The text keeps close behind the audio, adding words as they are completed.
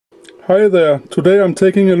Hi there, today I'm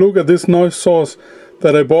taking a look at this noise source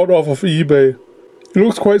that I bought off of eBay. It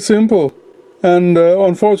looks quite simple and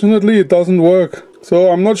unfortunately it doesn't work.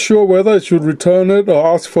 So I'm not sure whether I should return it or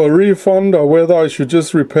ask for a refund or whether I should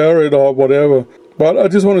just repair it or whatever. But I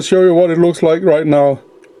just want to show you what it looks like right now.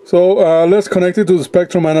 So let's connect it to the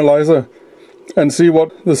spectrum analyzer and see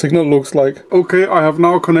what the signal looks like. Okay, I have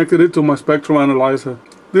now connected it to my spectrum analyzer.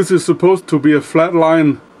 This is supposed to be a flat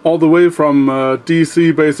line all the way from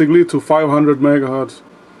DC basically to 500 megahertz.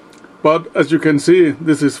 But as you can see,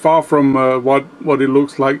 this is far from what it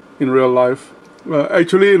looks like in real life.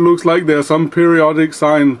 Actually, it looks like there's some periodic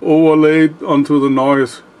sign overlaid onto the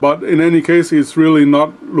noise. But in any case, it's really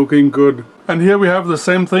not looking good. And here we have the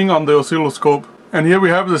same thing on the oscilloscope.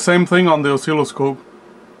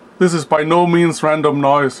 This is by no means random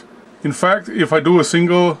noise. In fact, if I do a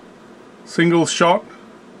single shot,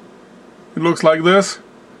 it looks like this.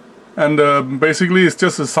 And basically it's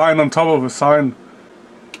just a sign on top of a sign.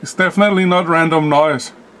 It's definitely not random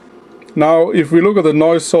noise. Now if we look at the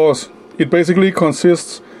noise source, it basically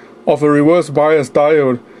consists of a reverse bias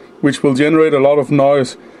diode which will generate a lot of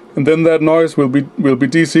noise, and then that noise will be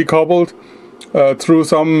DC coupled through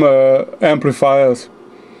some amplifiers.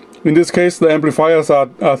 In this case the amplifiers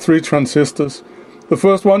are 3 transistors. The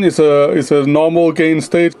first one is a normal gain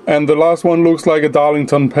state, and the last one looks like a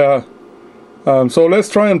Darlington pair. So let's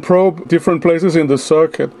try and probe different places in the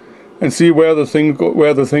circuit and see where the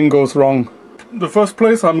thing goes wrong. The first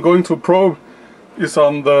place I'm going to probe is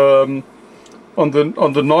on the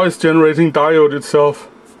noise generating diode itself.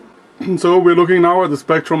 So we're looking now at the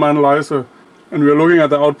spectrum analyzer, and we're looking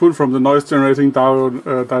at the output from the noise generating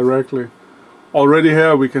diode directly. Already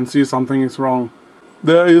here we can see something is wrong.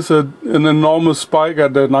 There is an enormous spike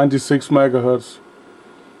at the 96 megahertz.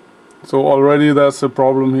 So already that's a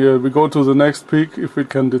problem here. We go to the next peak if we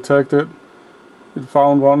can detect it. It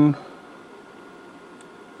found one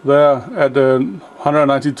there at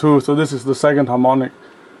 192, so this is the second harmonic.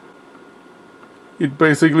 It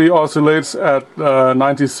basically oscillates at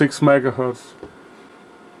 96 megahertz.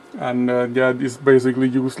 And yeah, it's basically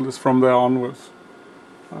useless from there onwards.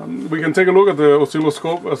 We can take a look at the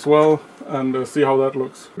oscilloscope as well and see how that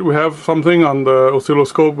looks. We have something on the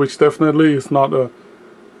oscilloscope which definitely is not a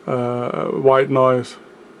white noise,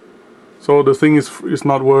 so the thing is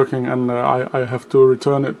not working, and I have to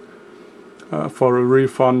return it for a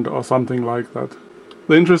refund or something like that.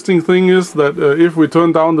 The interesting thing is that if we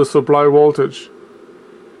turn down the supply voltage,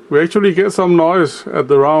 we actually get some noise at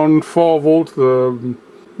around 4 volt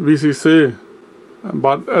VCC,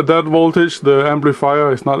 but at that voltage the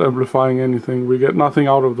amplifier is not amplifying anything. We get nothing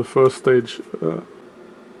out of the first stage.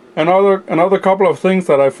 Another couple of things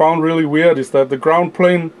that I found really weird is that the ground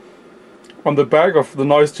plane on the back of the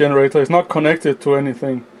noise generator is not connected to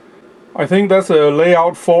anything. I think that's a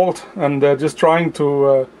layout fault, and they're just trying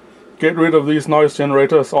to get rid of these noise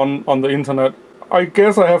generators on the internet. I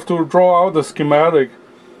guess I have to draw out the schematic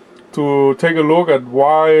to take a look at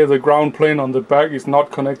why the ground plane on the back is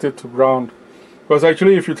not connected to ground. Because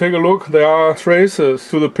actually if you take a look, there are traces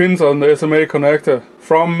to the pins on the SMA connector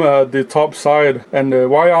from the top side, and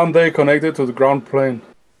why aren't they connected to the ground plane?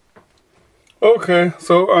 Okay,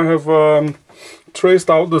 so I have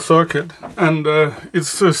traced out the circuit, and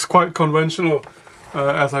it's quite conventional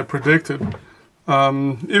as I predicted.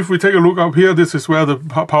 If we take a look up here, this is where the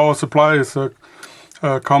power supply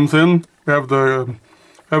comes in. We have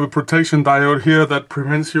a protection diode here that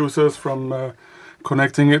prevents users from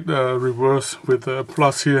connecting it reverse with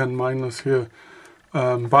plus here and minus here.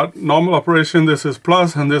 But normal operation, this is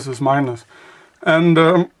plus and this is minus. And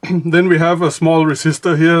then we have a small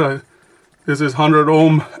resistor here. This is 100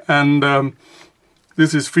 ohm, and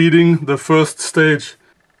this is feeding the first stage.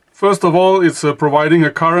 First of all, it's providing a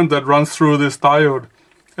current that runs through this diode,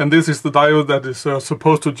 and this is the diode that is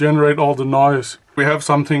supposed to generate all the noise. We have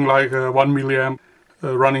something like 1 milliamp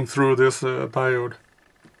running through this diode.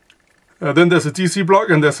 Then there's a DC block,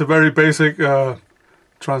 and there's a very basic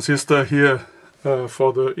transistor here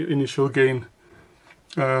for the initial gain.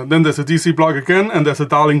 Then there's a DC block again, and there's a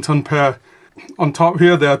Darlington pair. On top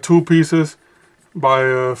here there are 2 pieces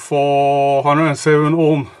by 407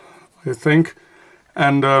 ohm, I think,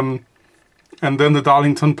 and then the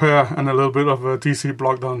Darlington pair and a little bit of a DC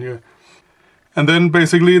block down here. And then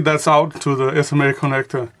basically that's out to the SMA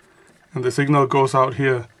connector, and the signal goes out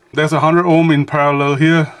here. There's 100 ohm in parallel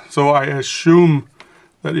here, so I assume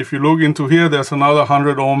that if you look into here, there's another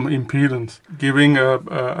 100 ohm impedance, giving a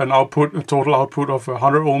total output of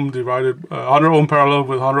 100 ohm divided 100 ohm parallel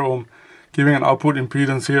with 100 ohm, giving an output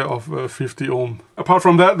impedance here of 50 ohm. Apart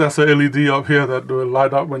from that, there's a LED up here that will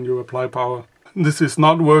light up when you apply power. This is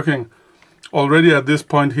not working. already at this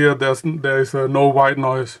point here there is no white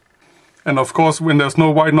noise. And of course, when there's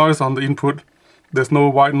no white noise on the input, there's no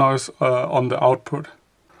white noise on the output.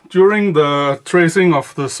 During the tracing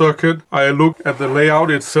of the circuit, I looked at the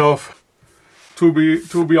layout itself. To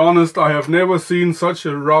be honest, I have never seen such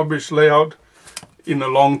a rubbish layout in a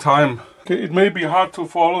long time. Okay, it may be hard to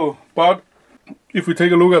follow, but if we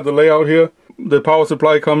take a look at the layout here, the power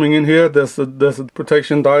supply coming in here, there's a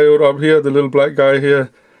protection diode up here, the little black guy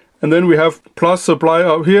here, and then we have plus supply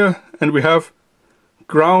up here, and we have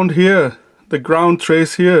ground here, the ground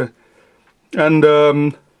trace here, and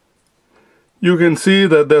you can see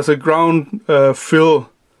that there's a ground fill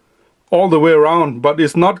all the way around, but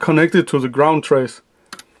it's not connected to the ground trace.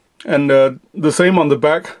 And the same on the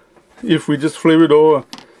back. If we just flip it over,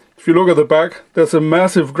 if you look at the back, there's a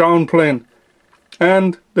massive ground plane,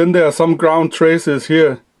 and then there are some ground traces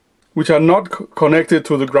here which are not connected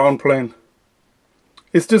to the ground plane.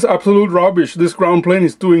 It's just absolute rubbish. This ground plane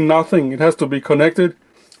is doing nothing. It has to be connected.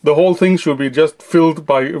 The whole thing should be just filled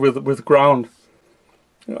with ground.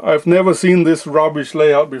 I've never seen this rubbish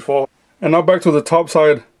layout before. And now back to the top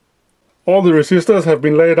side. All the resistors have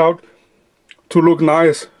been laid out to look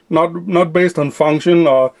nice, not based on function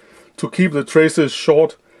or to keep the traces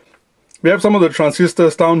short. We have some of the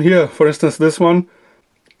transistors down here. For instance, this one.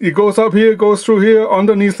 It goes up here, goes through here,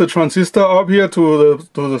 underneath the transistor, up here to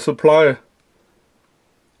the supply.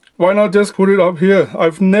 Why not just put it up here?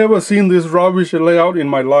 I've never seen this rubbish layout in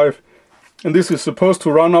my life. And this is supposed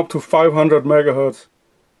to run up to 500 megahertz.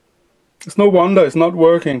 It's no wonder it's not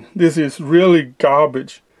working. This is really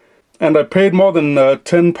garbage. And I paid more than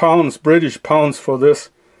 10 pounds, British pounds, for this.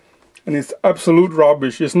 And it's absolute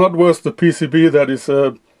rubbish. It's not worth the PCB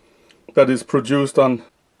that is produced on.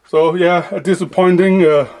 So yeah, a disappointing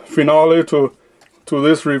finale to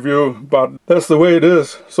this review, but that's the way it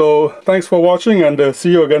is. So thanks for watching, and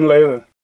see you again later.